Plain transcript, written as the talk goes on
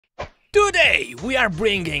Today we are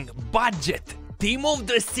bringing budget team of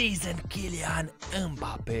the season Kylian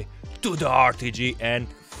Mbappe to the RTG and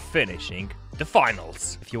finishing the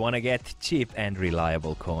finals. If you wanna get cheap and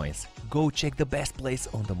reliable coins, go check the best place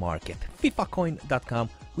on the market, fifacoin.com,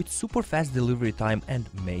 with super fast delivery time, and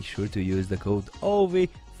make sure to use the code OVI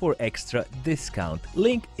for extra discount.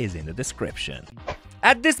 Link is in the description.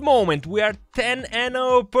 At this moment we are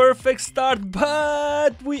 10-0, perfect start,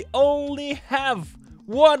 but we only have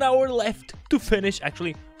 1 hour left to finish,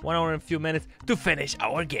 actually 1 hour and a few minutes to finish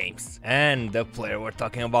our games. And the player we're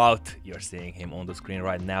talking about, you're seeing him on the screen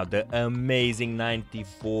right now, the amazing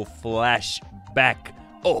 94 flashback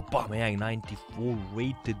Aubameyang, 94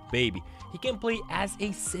 rated baby. He can play as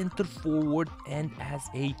a center forward and as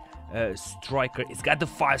a striker. He's got the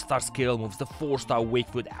 5-star skill moves, the 4-star weak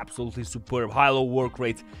foot, absolutely superb, high low work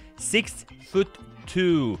rates,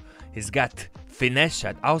 6'2". He's got finesse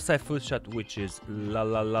shot, outside foot shot, which is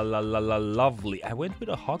lovely. I went with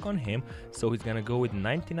a hawk on him, so he's gonna go with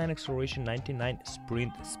 99 acceleration, 99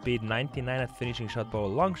 sprint speed, 99 at finishing shot power,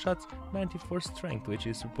 long shots, 94 strength, which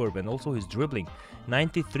is superb, and also his dribbling,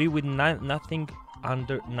 93 with nothing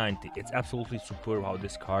under 90. It's absolutely superb how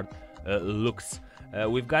this card looks.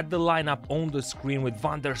 We've got the lineup on the screen with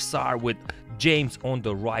Van der Sar, with James on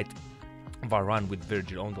the right, Varane with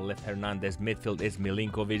Virgil on the left, Hernandez, midfield is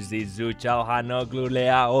Milinkovic, Zizou, Çalhanoğlu,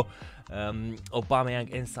 Leao,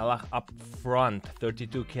 Aubameyang and Salah up front,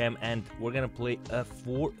 32 cam, and we're gonna play a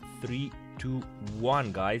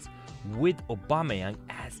 4-3-2-1, guys, with Aubameyang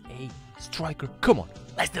as a striker. Come on,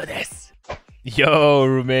 let's do this! Yo,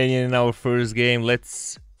 Romanian in our first game,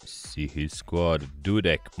 let's see his squad.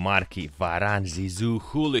 Dudek, Marki, Varane, Zizou,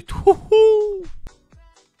 Hulit, woohoo!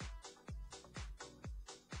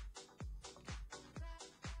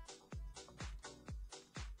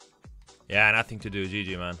 Yeah, nothing to do,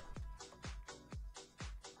 GG, man.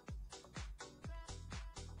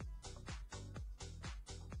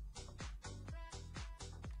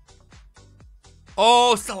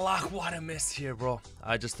 Oh, Salah, what a miss here, bro.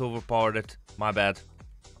 I just overpowered it. My bad.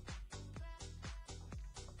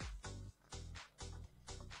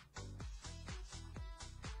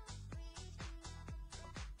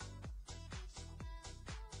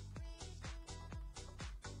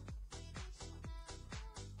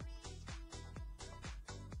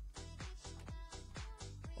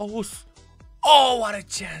 Oh, what a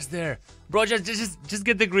chance there, bro! Just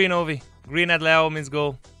get the green, Ovi. Green at Leo means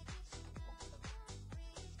goal.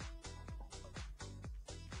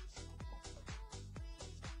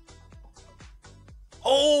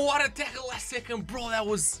 Oh, what a tackle last second, bro! That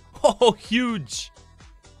was huge.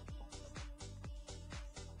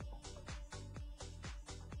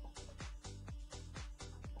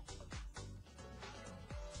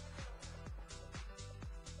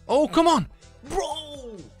 Oh, come on, bro!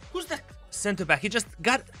 Who's that center back? He just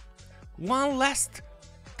got one last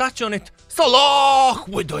touch on it. Salah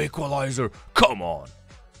with the equalizer. Come on.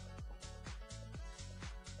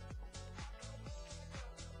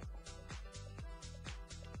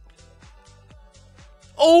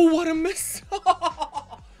 Oh, what a miss.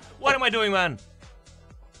 What am I doing, man?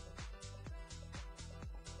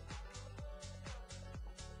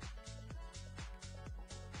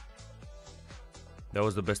 That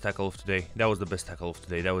was the best tackle of today. That was the best tackle of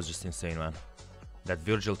today. That was just insane, man. That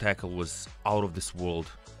Virgil tackle was out of this world.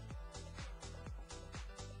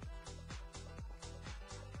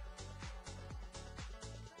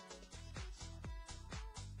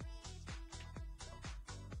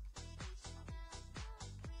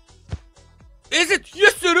 Is it?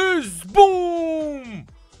 Yes, it is! Boom!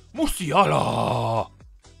 Musiala!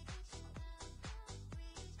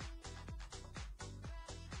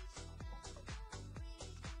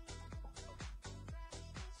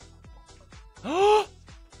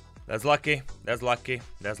 That's lucky, that's lucky,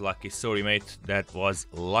 that's lucky. Sorry, mate, that was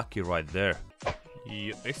lucky right there.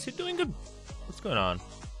 Is he doing a... what's going on?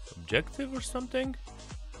 Objective or something?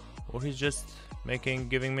 Or he's just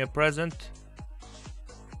giving me a present?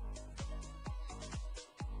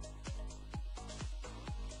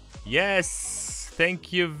 Yes,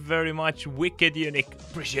 thank you very much, Wicked Unique.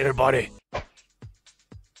 Appreciate it, buddy.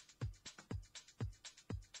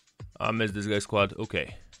 I missed this guy's squad,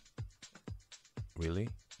 okay. Really?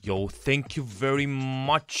 Yo, thank you very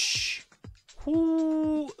much.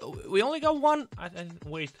 Ooh, we only got one.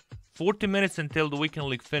 Wait, 40 minutes until the weekend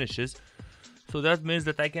league finishes. So that means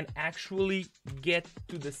that I can actually get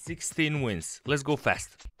to the 16 wins. Let's go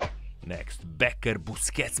fast. Next, Becker,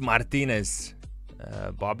 Busquets, Martinez.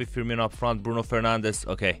 Bobby Firmino up front, Bruno Fernandes.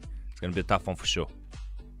 Okay, it's gonna be a tough one for sure.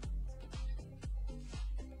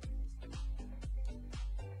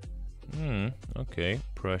 Okay.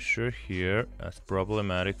 Pressure here. That's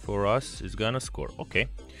problematic for us. It's gonna score. Okay.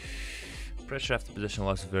 Pressure after possession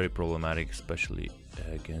loss is very problematic, especially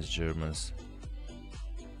against Germans.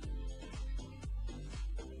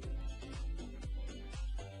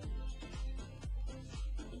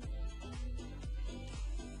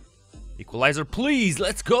 Equalizer, please!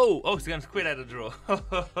 Let's go! Oh, he's gonna quit at a draw.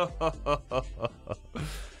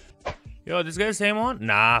 Yo, this guy's the same one?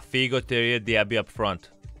 Nah, Figo, Terrier, Diaby up front.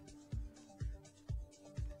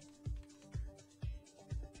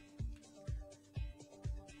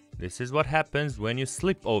 This is what happens when you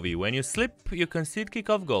slip, Ovi. When you slip, you concede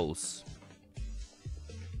kick-off goals.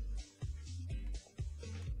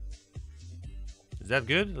 Is that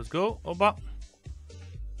good? Let's go, Oba.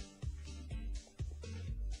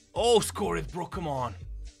 Oh, score it, bro, come on.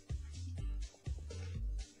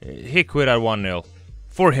 He quit at 1-0.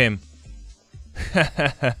 For him.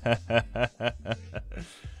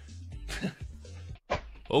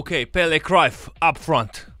 Okay, Pele, Cruyff, up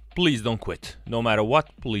front. Please don't quit. No matter what,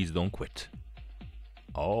 please don't quit.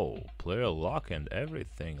 Oh, player lock and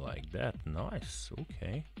everything like that. Nice,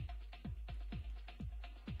 okay.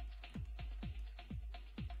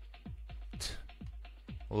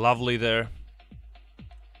 Lovely there.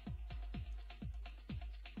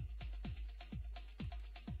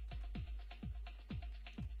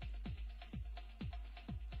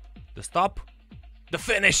 The stop. The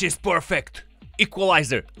finish is perfect.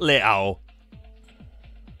 Equalizer. Leao.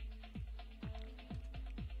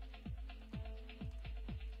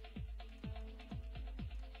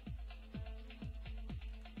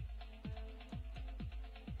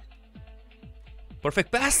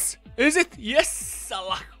 Perfect pass. Is it? Yes,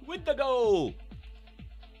 Salah with the goal.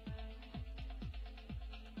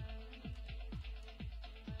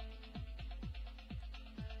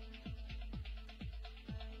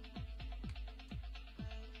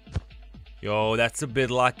 Yo, that's a bit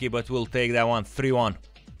lucky, but we'll take that one. 3-1.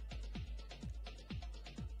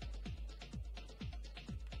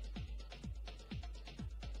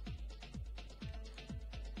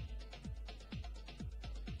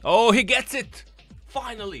 Oh, he gets it!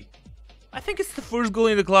 Finally! I think it's the first goal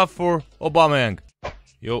in the club for Aubameyang.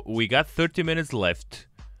 Yo, we got 30 minutes left.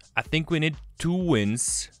 I think we need 2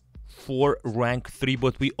 wins for rank 3,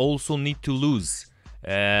 but we also need to lose.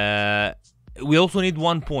 We also need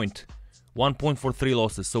 1 point. 1 point for 3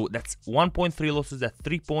 losses. So that's 1.3 losses, that's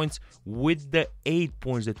 3 points with the 8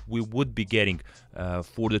 points that we would be getting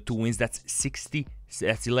for the 2 wins. That's 60,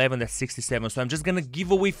 that's 11, that's 67. So I'm just gonna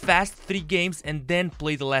give away fast 3 games and then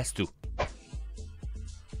play the last 2.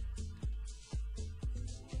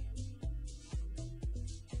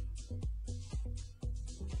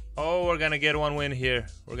 Oh, we're gonna get 1 win here.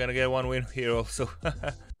 We're gonna get 1 win here also.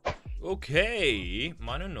 Okay,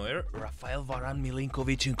 Manu Neuer, Rafael Varane,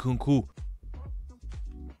 Milinkovic and Kunku.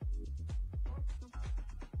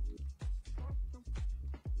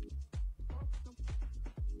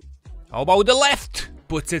 How about the left?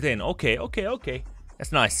 Puts it in. Okay, okay, okay.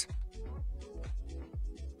 That's nice.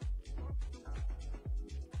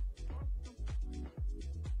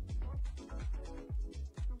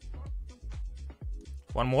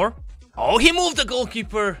 One more. Oh, he moved the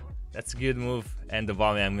goalkeeper. That's a good move. And the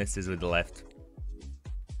Aubameyang misses with the left.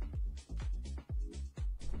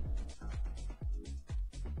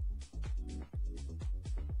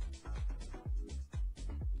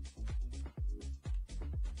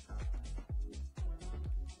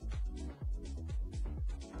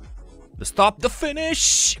 The stop, the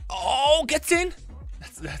finish. Oh, gets in.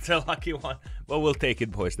 That's a lucky one. But we'll take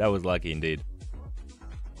it, boys. That was lucky indeed.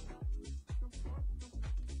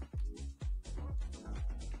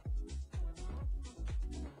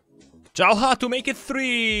 Jalha to make it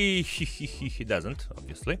 3. He doesn't,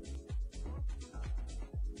 obviously.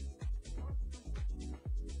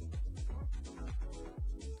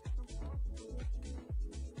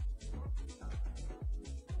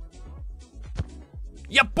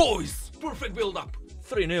 Yeah, boys! Perfect build-up.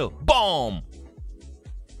 3-0. Boom!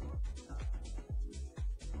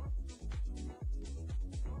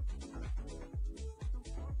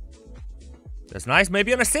 That's nice.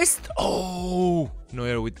 Maybe an assist. Oh,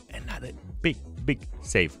 Neuer with another big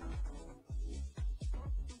save.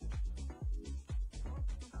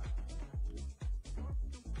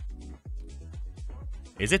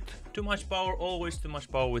 Is it too much power? Always too much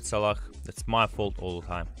power with Salah. That's my fault all the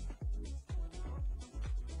time.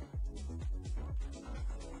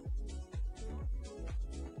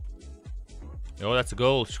 Oh, that's a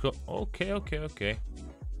goal. Okay, okay, okay.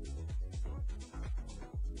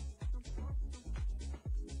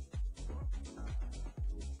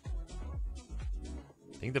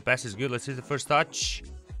 I think the pass is good. Let's see the first touch.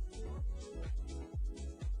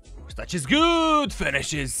 Touch is good.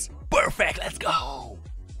 Finishes. Perfect. Let's go.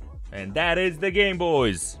 And that is the game,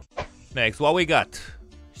 boys. Next, what we got?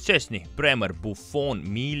 Szczesny, Bremer, Buffon,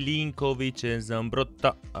 Milinkovic, and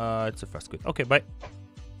Zambrotta. It's a fast quit. Okay, bye.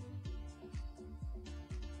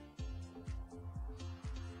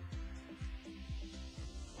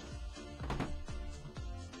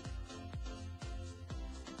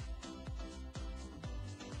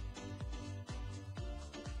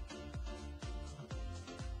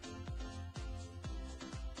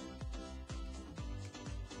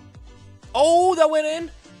 Oh, that went in.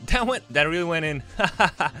 That really went in.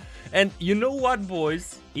 And you know what,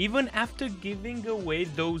 boys? Even after giving away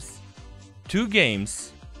those 2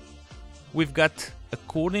 games, we've got,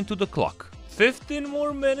 according to the clock, 15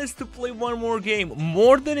 more minutes to play 1 more game.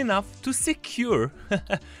 More than enough to secure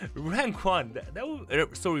rank 1.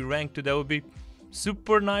 Rank 2. That would be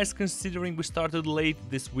super nice considering we started late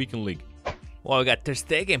this weekend league. Well, we got Ter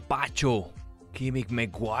Stegen, Pacho, Kimmich,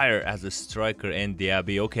 Maguire as a striker, and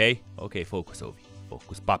Diaby. Okay, focus, Ovi.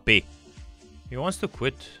 Focus, Papi. He wants to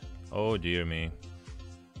quit. Oh, dear me.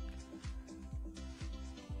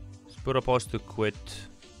 Let's put a pause to quit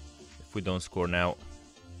if we don't score now.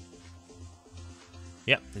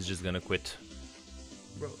 Yeah, he's just gonna quit.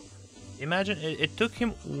 Bro, imagine it took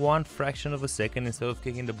him 1 fraction of a second instead of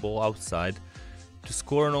kicking the ball outside to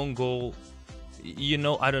score an own goal. You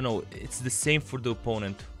know, I don't know. It's the same for the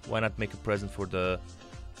opponent. Why not make a present for the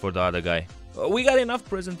other guy? We got enough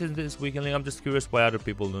present in this weekend. I'm just curious why other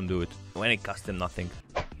people don't do it when it costs them nothing.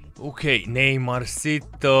 Okay,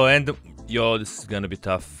 Neymarcito and yo, this is gonna be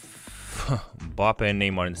tough. Mbappe and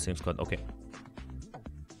Neymar in the same squad. Okay.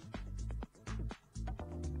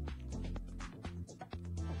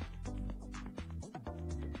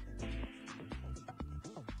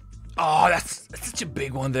 Oh, that's such a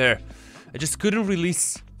big one there. I just couldn't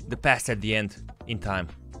release the pass at the end in time.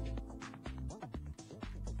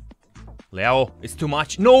 Leo, it's too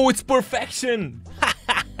much. No, it's perfection.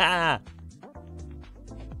 Oh,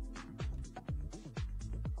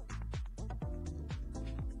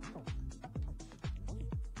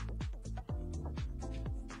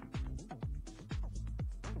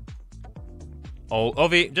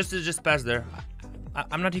 Ovi, just pass there.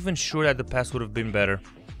 I'm not even sure that the pass would have been better.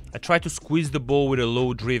 I tried to squeeze the ball with a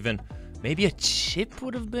low driven. Maybe a chip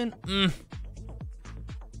would have been.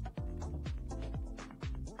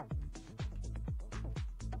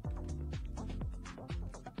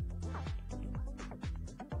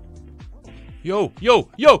 Yo!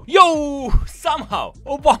 Somehow!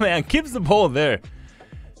 Aubameyang keeps the ball there.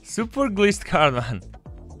 Super glitched card, man.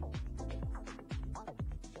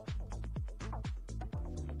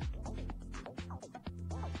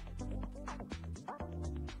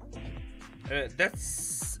 That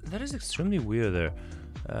is extremely weird there.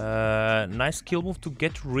 Nice kill move to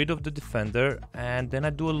get rid of the defender, and then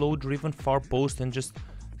I do a low driven far post and just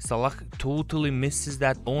Salah totally misses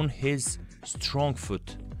that on his strong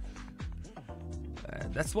foot.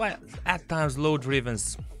 That's why at times low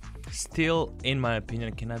drivens still, in my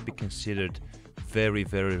opinion, cannot be considered very,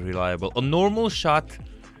 very reliable. A normal shot,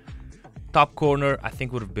 top corner, I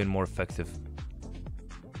think would have been more effective.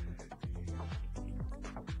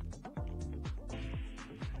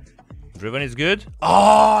 Driven is good.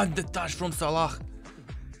 Oh, the touch from Salah.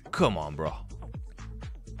 Come on, bro.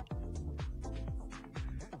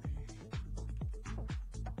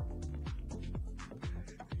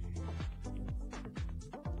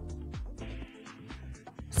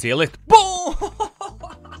 Seal it. Boom!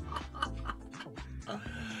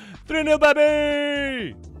 3-0,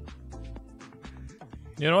 baby!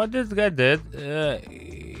 You know what this guy did?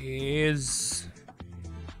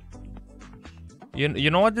 You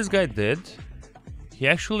know what this guy did? He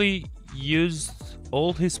actually used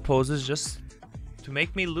all his poses just to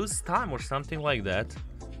make me lose time or something like that.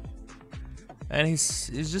 And he's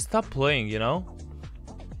just stopped playing, you know?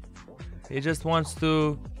 He just wants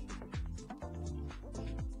to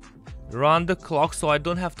run the clock so I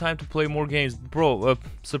don't have time to play more games. Bro,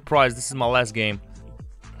 surprise, this is my last game.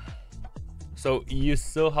 So you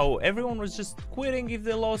saw how everyone was just quitting if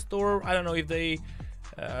they lost, or I don't know, if they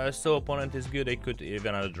so opponent is good, they could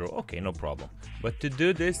even have a draw. Okay, no problem. But to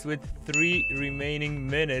do this with 3 remaining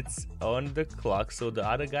minutes on the clock so the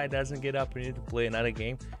other guy doesn't get up and need to play another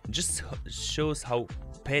game, just shows how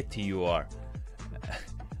petty you are.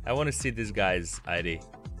 I want to see this guy's ID.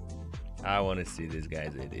 I want to see this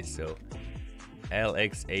guy's ID. So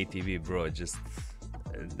LXATV, bro, just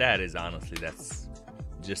that is honestly, that's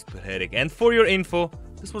just pathetic. And for your info,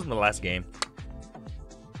 this was my last game.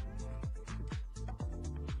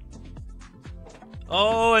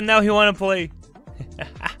 Oh, and now he wanna play.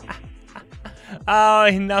 Oh,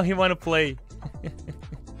 now he wanna play.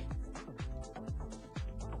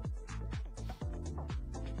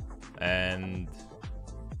 And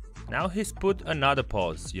now he's put another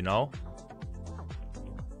pause, you know?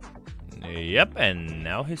 Yep, and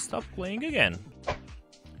now he stopped playing again.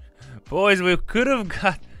 Boys, we could have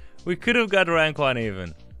got rank 1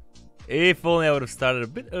 even. If only I would have started a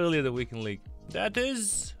bit earlier the weekend league. That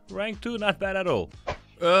is rank 2, not bad at all.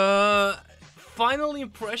 Final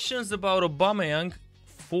impressions about Aubameyang.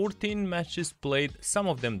 14 matches played. Some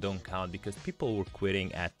of them don't count because people were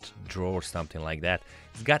quitting at draw or something like that.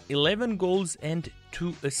 He's got 11 goals and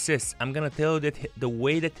 2 assists. I'm gonna tell you that the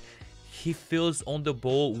way that he feels on the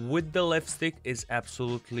ball with the left stick is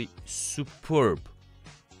absolutely superb.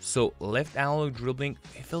 So left analog dribbling,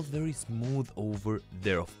 he felt very smooth over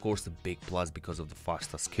there. Of course, a big plus because of the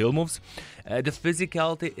faster skill moves. The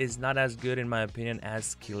physicality is not as good in my opinion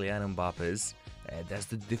as Kylian Mbappe's. That's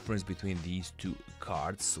the difference between these two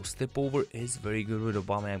cards. So step over is very good with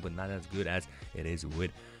Aubameyang, but not as good as it is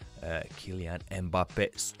with Kylian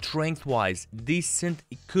Mbappe. Strength-wise, decent.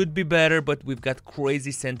 It could be better, but we've got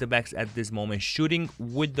crazy center-backs at this moment. Shooting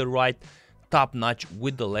with the right, top-notch.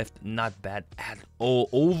 With the left, not bad at all.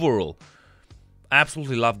 Overall,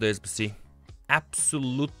 absolutely love the SBC.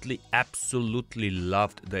 Absolutely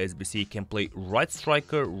loved the SBC. He can play right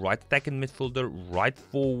striker, right attacking midfielder, right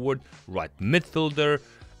forward, right midfielder,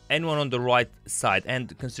 anyone on the right side.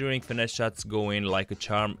 And considering finesse shots go in like a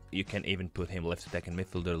charm, you can even put him left attacking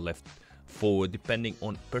midfielder, left forward, depending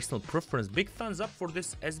on personal preference. Big thumbs up for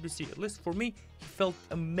this SBC. At least for me, he felt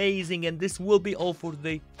amazing. And this will be all for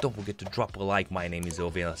today. Don't forget to drop a like. My name is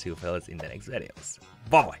Ovi, and I'll see you fellas in the next videos.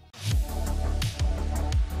 Bye bye.